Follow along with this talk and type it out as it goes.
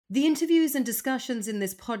The interviews and discussions in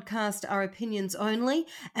this podcast are opinions only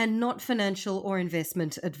and not financial or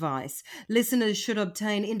investment advice. Listeners should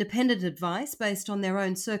obtain independent advice based on their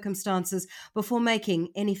own circumstances before making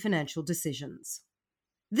any financial decisions.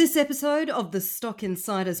 This episode of the Stock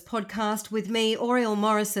Insiders podcast with me, Oriel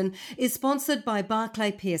Morrison, is sponsored by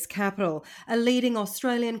Barclay Pearce Capital, a leading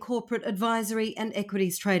Australian corporate advisory and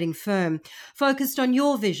equities trading firm. Focused on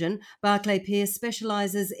your vision, Barclay Pearce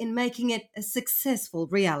specialises in making it a successful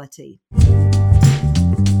reality.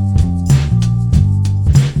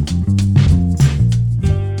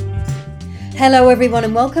 Hello everyone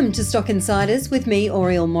and welcome to Stock Insiders with me,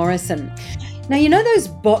 Oriel Morrison. Now, you know those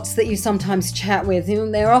bots that you sometimes chat with?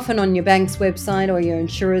 They're often on your bank's website or your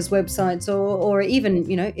insurer's websites, or even,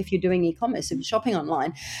 if you're doing e-commerce, if you're shopping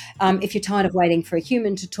online, if you're tired of waiting for a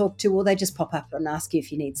human to talk to, or they just pop up and ask you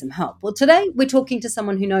if you need some help. Well, today we're talking to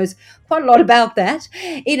someone who knows quite a lot about that.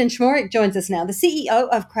 Eden Schmorek joins us now, the CEO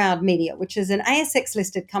of Crowd Media, which is an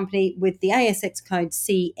ASX-listed company with the ASX code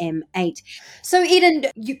CM8. So, Eden,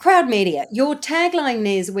 Crowd Media, your tagline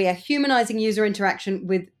is, we are humanizing user interaction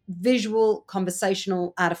with visual,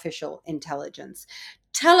 conversational, artificial intelligence.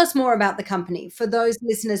 Tell us more about the company for those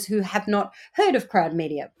listeners who have not heard of Crowd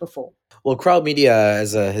Media before. Well, Crowd Media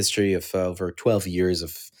has a history of over 12 years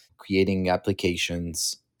of creating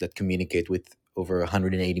applications that communicate with over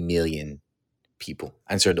 180 million people,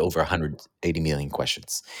 answered over 180 million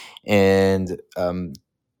questions. And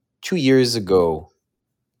 2 years ago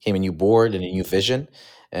came a new board and a new vision,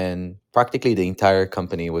 and practically the entire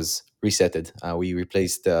company was resetted. We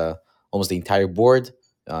replaced almost the entire board.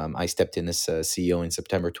 I stepped in as CEO in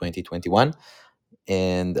September 2021,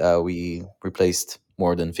 and we replaced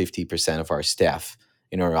more than 50% of our staff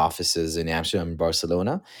in our offices in Amsterdam and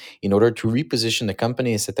Barcelona in order to reposition the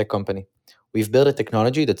company as a tech company. We've built a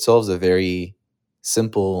technology that solves a very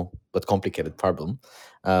simple but complicated problem,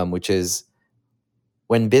 which is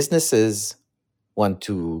when businesses want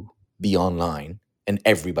to be online, and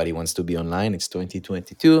everybody wants to be online. It's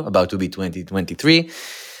 2022, about to be 2023.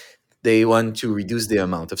 They want to reduce the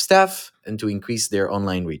amount of staff and to increase their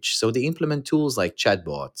online reach. So they implement tools like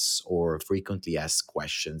chatbots or frequently asked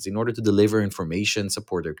questions in order to deliver information,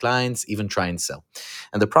 support their clients, even try and sell.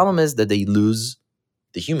 And the problem is that they lose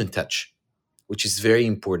the human touch, which is very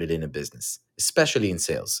important in a business, especially in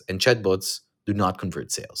sales. And chatbots do not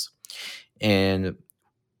convert sales. And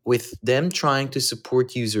with them trying to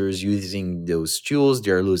support users using those tools, they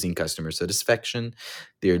are losing customer satisfaction,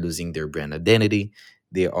 they are losing their brand identity,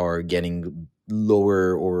 they are getting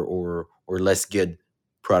lower or less good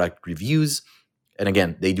product reviews. And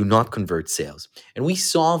again, they do not convert sales. And we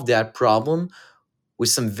solve that problem with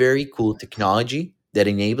some very cool technology that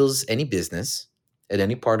enables any business at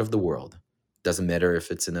any part of the world. Doesn't matter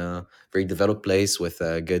if it's in a very developed place with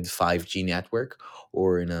a good 5G network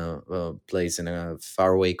or in a place in a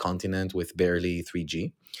faraway continent with barely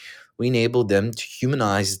 3G. We enable them to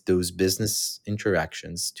humanize those business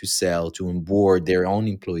interactions, to sell, to onboard their own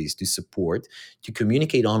employees, to support, to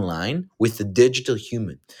communicate online with the digital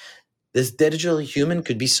human. This digital human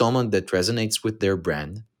could be someone that resonates with their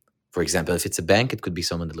brand. For example, if it's a bank, it could be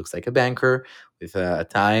someone that looks like a banker with a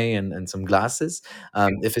tie and some glasses.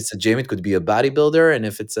 If it's a gym, it could be a bodybuilder, and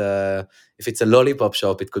if it's a lollipop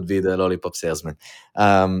shop, it could be the lollipop salesman.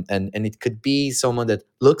 And it could be someone that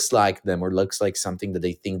looks like them or looks like something that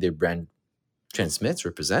they think their brand transmits,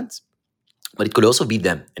 represents. But it could also be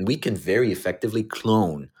them, and we can very effectively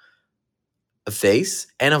clone a face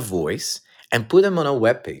and a voice and put them on a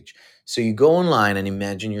web page. So you go online and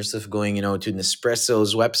imagine yourself going, to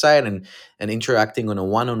Nespresso's website and interacting on a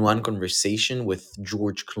one-on-one conversation with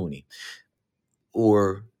George Clooney.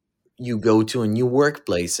 Or you go to a new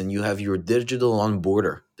workplace and you have your digital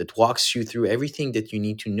onboarder that walks you through everything that you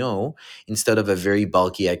need to know instead of a very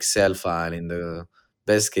bulky Excel file in the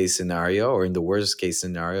best case scenario, or in the worst case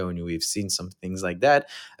scenario, and we've seen some things like that,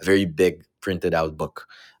 a very big printed out book.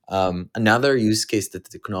 Another use case that the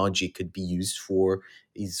technology could be used for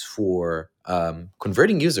is for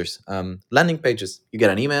converting users. Landing pages. You get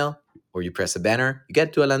an email or you press a banner, you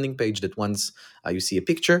get to a landing page that once you see a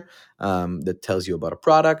picture that tells you about a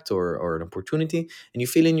product or an opportunity, and you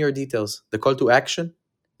fill in your details. The call to action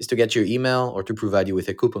is to get your email or to provide you with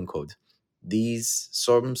a coupon code. These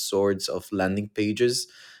some sorts of landing pages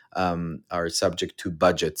are subject to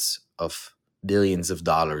budgets of billions of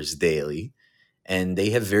dollars daily, and they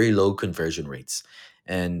have very low conversion rates.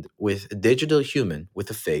 And with a digital human, with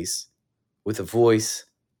a face, with a voice,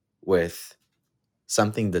 with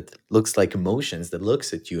something that looks like emotions, that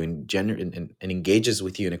looks at you and engages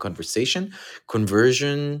with you in a conversation,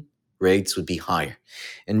 conversion rates would be higher.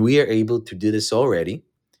 And we are able to do this already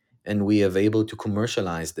and we have able to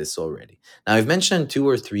commercialize this already. Now, I've mentioned two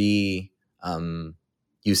or three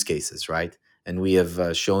use cases, right? And we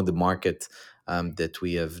have shown the market that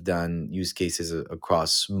we have done use cases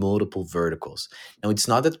across multiple verticals. Now, it's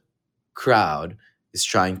not that Crowd is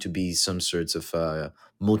trying to be some sorts of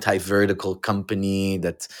multi-vertical company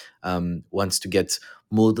that wants to get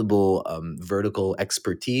multiple vertical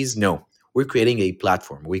expertise. No, we're creating a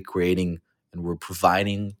platform. We're creating and we're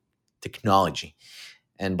providing technology,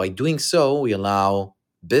 and by doing so, we allow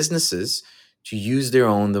businesses to use their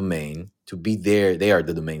own domain, to be there. They are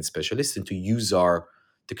the domain specialists, and to use our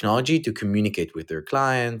technology to communicate with their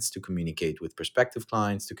clients, to communicate with prospective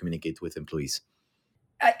clients, to communicate with employees.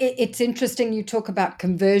 It's interesting you talk about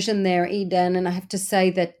conversion there, Eden, and I have to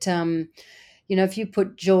say that if you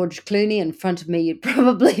put George Clooney in front of me, you'd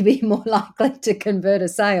probably be more likely to convert a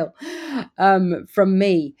sale from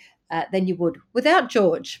me than you would without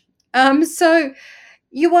George. So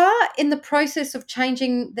you are in the process of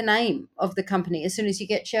changing the name of the company as soon as you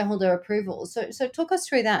get shareholder approval. So talk us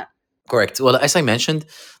through that. Correct. Well, as I mentioned,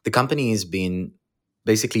 the company has been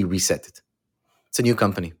basically reset. It's a new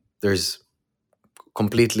company. There's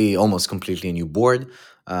almost completely a new board.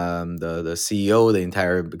 The CEO, the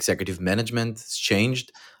entire executive management has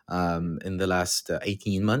changed in the last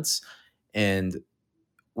 18 months, and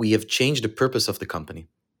we have changed the purpose of the company.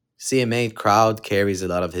 CMA Crowd carries a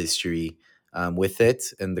lot of history with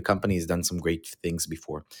it, and the company has done some great things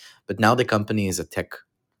before. But now the company is a tech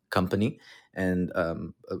company, and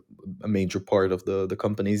a major part of the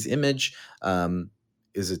company's image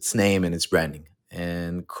is its name and its branding.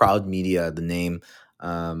 And Crowd Media, the name,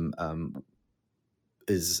 um, um,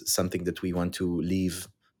 is something that we want to leave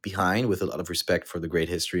behind with a lot of respect for the great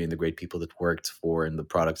history and the great people that worked for and the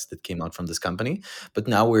products that came out from this company. But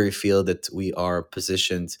now we feel that we are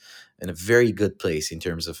positioned in a very good place in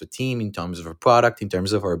terms of a team, in terms of a product, in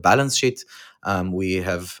terms of our balance sheet. We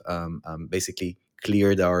have basically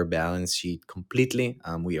cleared our balance sheet completely.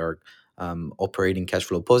 We are operating cash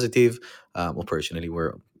flow positive. Operationally,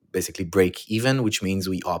 we're basically break even, which means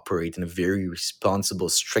we operate in a very responsible,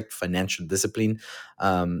 strict financial discipline.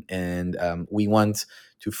 And we want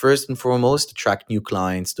to first and foremost attract new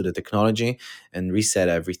clients to the technology and reset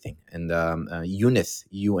everything. And UNITH,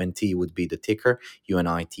 UNT would be the ticker,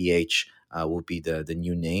 UNITH. Will be the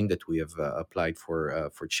new name that we have applied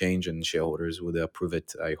for change, and shareholders would approve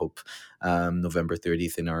it. I hope November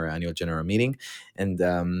 30th in our annual general meeting,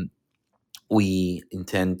 and we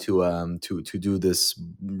intend to do this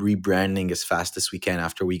rebranding as fast as we can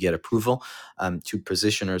after we get approval, to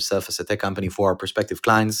position ourselves as a tech company for our prospective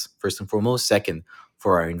clients first and foremost. Second,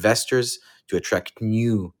 for our investors, to attract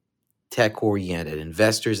new tech-oriented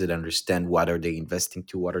investors that understand what are they investing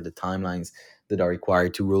to, what are the timelines that are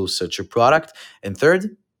required to roll such a product. And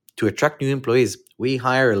third, to attract new employees. We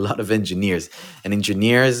hire a lot of engineers, and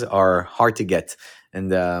engineers are hard to get. And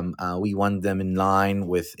we want them in line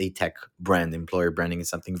with a tech brand. Employer branding is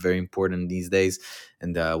something very important these days,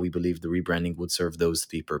 and we believe the rebranding would serve those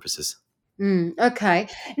three purposes. Okay.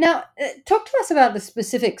 Now, talk to us about the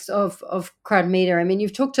specifics of Crowd Media. I mean,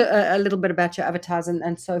 you've talked a little bit about your avatars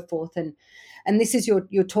and so forth, and this is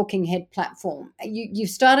your talking head platform. You've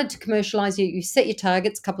started to commercialize. You set your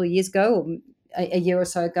targets a couple of years ago, or a year or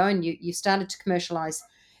so ago, and you started to commercialize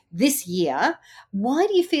this year. Why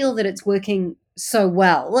do you feel that it's working so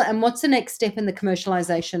well, and what's the next step in the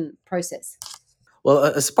commercialization process? Well,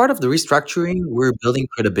 as part of the restructuring, we're building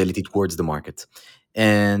credibility towards the market.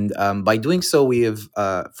 And by doing so, we have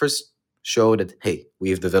first showed that, hey,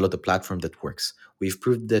 we have developed a platform that works. We've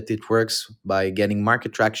proved that it works by getting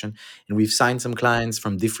market traction, and we've signed some clients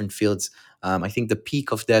from different fields. I think the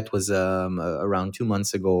peak of that was around 2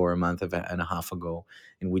 months ago or a month and a half ago,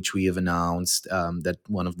 in which we have announced that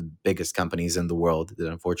one of the biggest companies in the world, that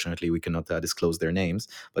unfortunately we cannot disclose their names,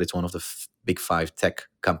 but it's one of the big five tech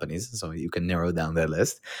companies, so you can narrow down that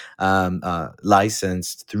list,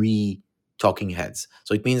 licensed three talking heads.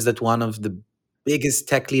 So it means that one of the biggest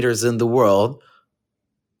tech leaders in the world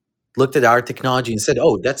looked at our technology and said,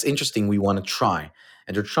 "Oh, that's interesting. We want to try."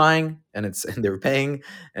 And they're trying, and it's and they're paying,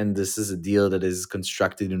 and this is a deal that is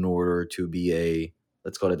constructed in order to be a,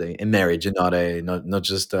 let's call it a marriage, and not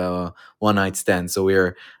just a one night stand. So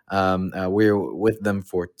we're with them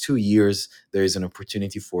for 2 years. There is an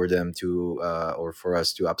opportunity for them to or for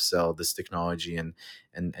us to upsell this technology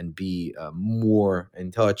and be more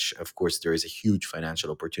in touch. Of course, there is a huge financial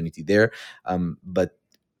opportunity there, but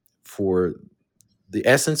for the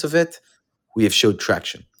essence of it, we have showed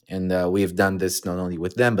traction. And we have done this not only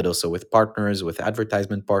with them, but also with partners, with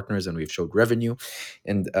advertisement partners, and we've showed revenue.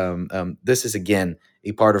 And this is, again,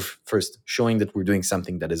 a part of first showing that we're doing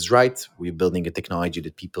something that is right. We're building a technology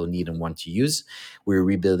that people need and want to use. We're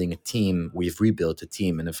rebuilding a team. We've rebuilt a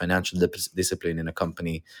team and a financial discipline in a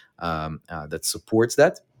company that supports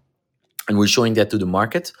that. And we're showing that to the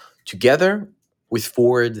market together with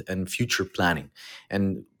forward and future planning.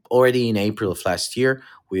 And already in April of last year,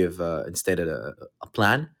 we have instated a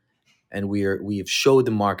plan, and we have showed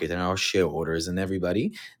the market and our shareholders and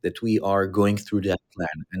everybody that we are going through that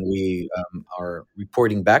plan, and we are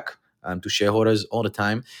reporting back to shareholders all the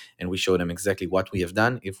time, and we show them exactly what we have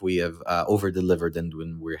done. If we have over delivered, and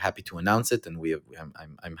when we're happy to announce it, and we have,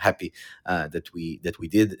 I'm happy that we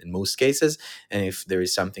did in most cases. And if there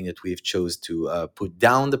is something that we've chose to put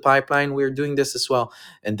down the pipeline, we're doing this as well.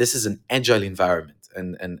 And this is an agile environment,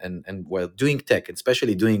 and while doing tech,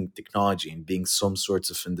 especially doing technology, and being some sorts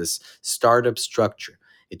of in this startup structure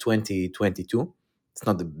in 2022, it's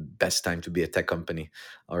not the best time to be a tech company,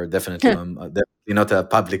 or definitely not a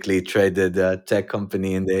publicly traded tech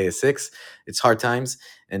company in the ASX. It's hard times,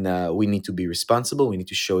 and we need to be responsible. We need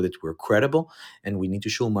to show that we're credible, and we need to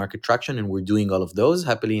show market traction, and we're doing all of those.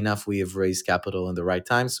 Happily enough, we have raised capital in the right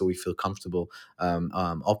time, so we feel comfortable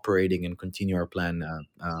operating and continue our plan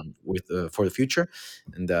with for the future,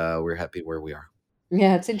 and we're happy where we are.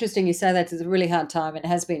 Yeah, it's interesting you say that. It's a really hard time. It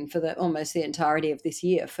has been for the almost the entirety of this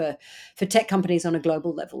year for tech companies on a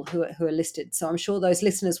global level who are listed. So I'm sure those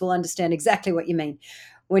listeners will understand exactly what you mean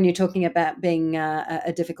when you're talking about being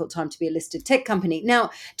a difficult time to be a listed tech company.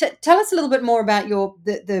 Now, tell us a little bit more about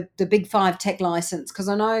the Big Five tech license, because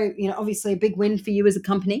I know, obviously a big win for you as a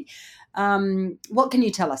company. What can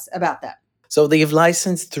you tell us about that? So they've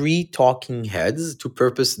licensed three talking heads to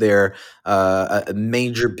purpose their a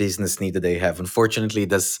major business need that they have. Unfortunately,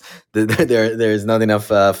 there is not enough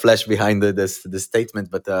flesh behind this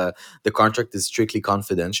statement, but the contract is strictly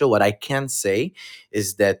confidential. What I can say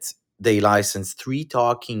is that they license three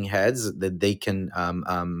talking heads that they can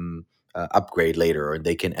upgrade later, or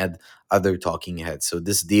they can add other talking heads. So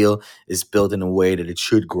this deal is built in a way that it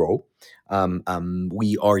should grow.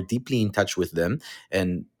 We are deeply in touch with them,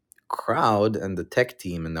 and crowd and the tech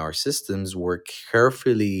team and our systems were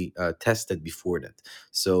carefully tested before that.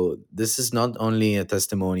 So this is not only a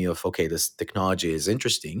testimony of, okay, this technology is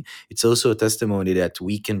interesting, it's also a testimony that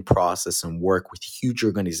we can process and work with huge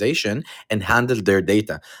organization and handle their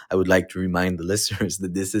data. I would like to remind the listeners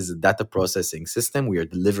that this is a data processing system. We are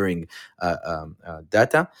delivering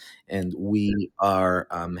data, and we are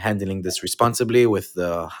handling this responsibly with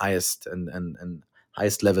the highest and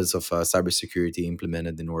highest levels of cybersecurity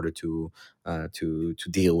implemented in order to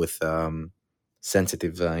deal with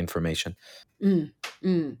sensitive information. Mm,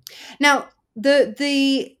 mm. Now,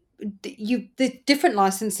 the different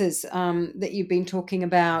licenses that you've been talking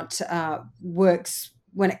about works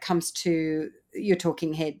when it comes to your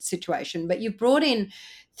talking head situation, but you've brought in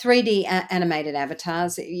 3D animated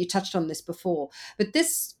avatars. You touched on this before, but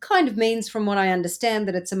this kind of means, from what I understand,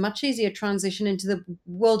 that it's a much easier transition into the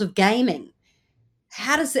world of gaming.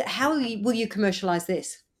 How will you commercialize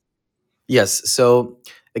this? Yes. So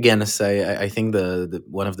again, as I think the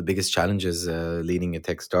one of the biggest challenges leading a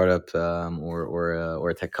tech startup or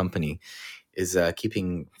a tech company is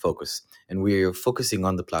keeping focus, and we're focusing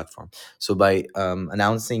on the platform. So by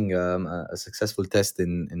announcing a successful test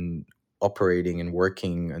in operating and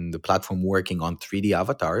working, and the platform working on 3D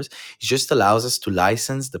avatars, it just allows us to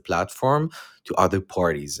license the platform to other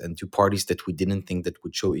parties, and to parties that we didn't think that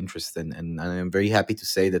would show interest in. And I'm very happy to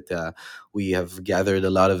say that we have gathered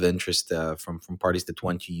a lot of interest from parties that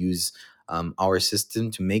want to use our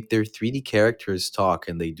system to make their 3D characters talk,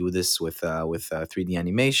 and they do this with 3D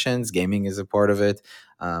animations. Gaming is a part of it.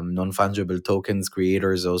 Non fungible tokens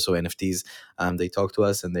creators, also NFTs, they talk to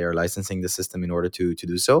us, and they are licensing the system in order to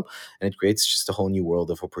do so. And it creates just a whole new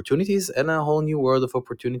world of opportunities, and a whole new world of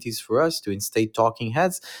opportunities for us to instate talking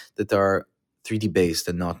heads that are 3D based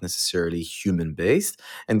and not necessarily human based.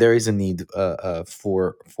 And there is a need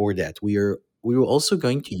for that. We were also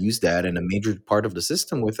going to use that in a major part of the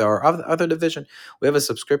system with our other division. We have a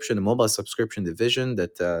subscription, a mobile subscription division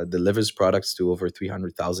that delivers products to over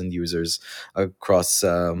 300,000 users across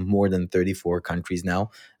more than 34 countries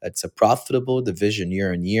now. It's a profitable division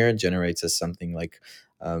year on year, generates us something like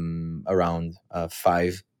around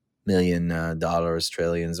 $5 million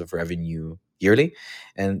Australians of revenue yearly.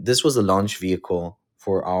 And this was a launch vehicle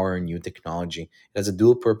for our new technology. It has a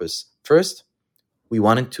dual purpose. First, we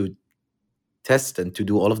wanted to test and to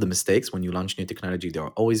do all of the mistakes. When you launch new technology, there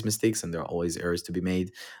are always mistakes, and there are always errors to be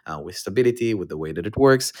made with stability, with the way that it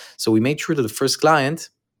works. So we made sure that the first client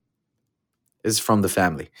is from the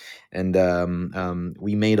family, and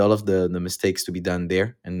we made all of the mistakes to be done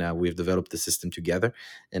there, and we've developed the system together,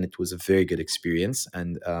 and it was a very good experience,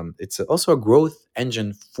 and it's also a growth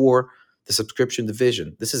engine for the subscription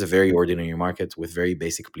division. This is a very ordinary market with very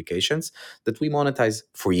basic applications that we monetize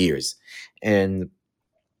for years, and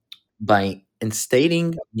by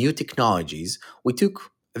instating new technologies, we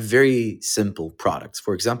took very simple products.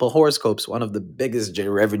 For example, horoscopes, one of the biggest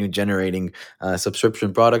revenue generating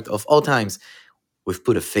subscription product of all times. We've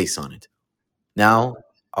put a face on it. Now,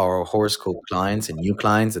 our horoscope clients and new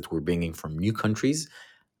clients that we're bringing from new countries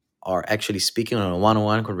are actually speaking on a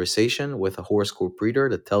one-on-one conversation with a horoscope reader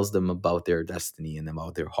that tells them about their destiny and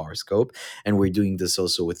about their horoscope. And we're doing this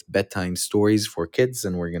also with bedtime stories for kids,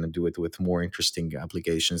 and we're going to do it with more interesting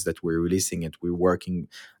applications that we're releasing it. We're working,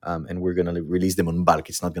 and we're going to release them on bulk.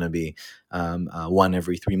 It's not going to be one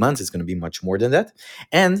every 3 months. It's going to be much more than that.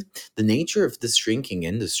 And the nature of this shrinking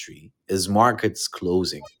industry is markets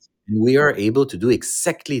closing. And we are able to do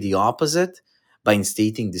exactly the opposite by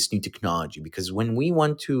instating this new technology, because when we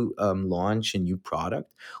want to launch a new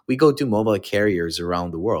product, we go to mobile carriers around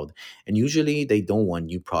the world, and usually they don't want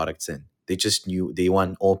new products in. They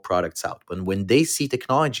want old products out. But when they see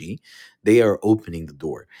technology, they are opening the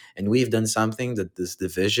door. And we've done something that this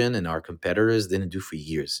division and our competitors didn't do for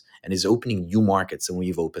years, and is opening new markets. And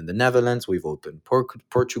we've opened the Netherlands, we've opened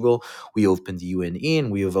Portugal, we opened the UNE,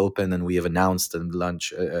 and we have announced a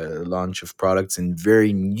launch of products in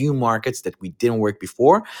very new markets that we didn't work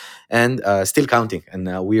before, and still counting.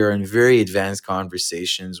 And we are in very advanced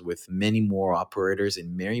conversations with many more operators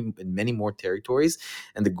in many more territories.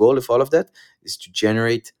 And the goal of all of that is to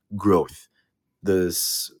generate growth.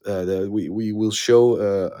 We will show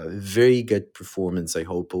a very good performance, I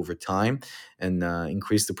hope, over time, and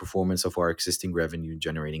increase the performance of our existing revenue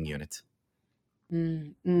generating unit.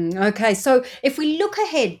 Okay, so if we look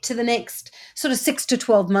ahead to the next sort of 6 to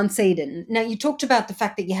 12 months, Eden, now you talked about the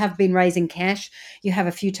fact that you have been raising cash. You have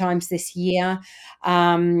a few times this year.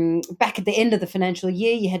 Back at the end of the financial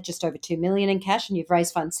year, you had just over 2 million in cash, and you've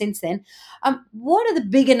raised funds since then. What are the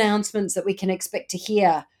big announcements that we can expect to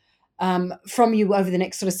hear from you over the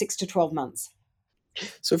next sort of 6 to 12 months?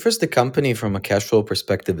 So first, the company from a cash flow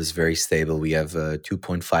perspective is very stable. We have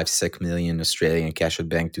 2.56 million Australian cash at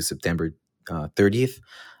bank to September 30th.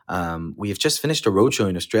 We have just finished a roadshow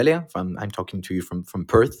in Australia. I'm talking to you from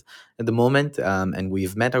Perth at the moment, and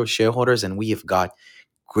we've met our shareholders, and we have got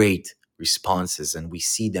great responses, and we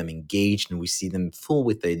see them engaged, and we see them full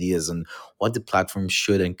with ideas on what the platform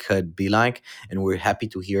should and could be like, and we're happy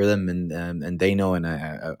to hear them, and they know, and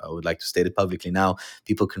I would like to state it publicly now.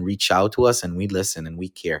 People can reach out to us, and we listen, and we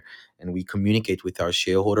care, and we communicate with our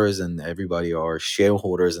shareholders and everybody, our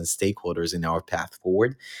shareholders and stakeholders, in our path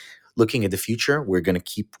forward. Looking at the future, we're going to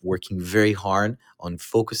keep working very hard on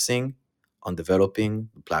focusing on developing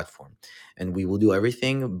the platform, and we will do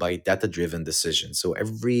everything by data driven decisions. So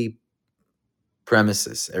every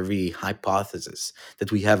premises, every hypothesis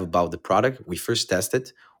that we have about the product, we first test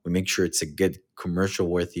it. We make sure it's a good commercial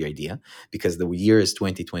worthy idea, because the year is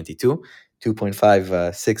 2022.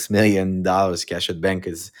 $2.56 million cash at bank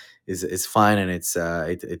is fine, and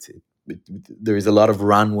there is a lot of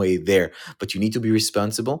runway there, but you need to be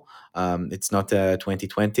responsible. It's not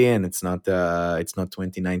 2020, and it's not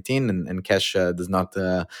 2019, and cash does not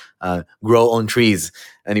grow on trees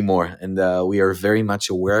anymore. And we are very much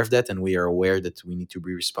aware of that, and we are aware that we need to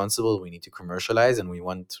be responsible, we need to commercialize, and we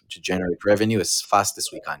want to generate revenue as fast as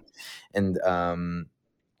we can. And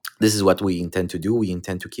this is what we intend to do. We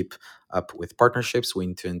intend to keep up with partnerships. We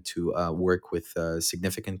intend to work with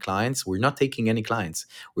significant clients. We're not taking any clients.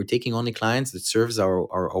 We're taking only clients that serves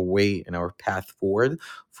our way and our path forward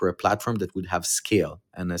for a platform that would have scale.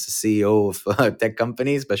 And as a CEO of a tech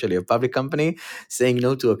company, especially a public company, saying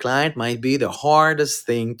no to a client might be the hardest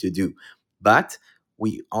thing to do. But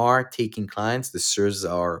we are taking clients that serves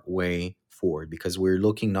our way forward, because we're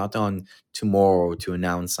looking not on tomorrow to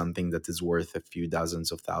announce something that is worth a few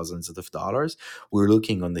dozens of thousands of dollars. We're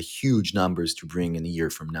looking on the huge numbers to bring in a year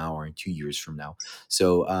from now or in 2 years from now.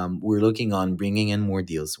 So we're looking on bringing in more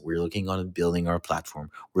deals. We're looking on building our platform.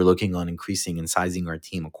 We're looking on increasing and sizing our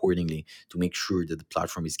team accordingly to make sure that the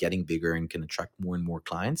platform is getting bigger and can attract more and more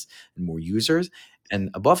clients and more users. And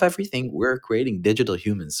above everything, we're creating digital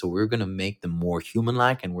humans. So we're going to make them more human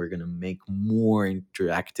like, and we're going to make more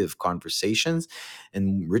interactive conversations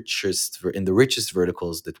in the richest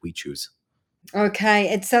verticals that we choose. Okay,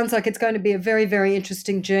 it sounds like it's going to be a very, very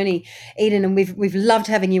interesting journey, Eden, and we've loved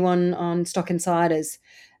having you on Stock Insiders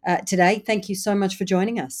today. Thank you so much for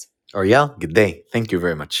joining us. Ariel, good day. Thank you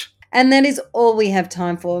very much. And that is all we have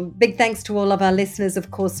time for. Big thanks to all of our listeners, of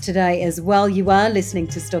course, today as well. You are listening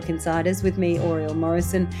to Stock Insiders with me, Oriel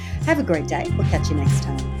Morrison. Have a great day. We'll catch you next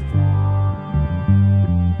time.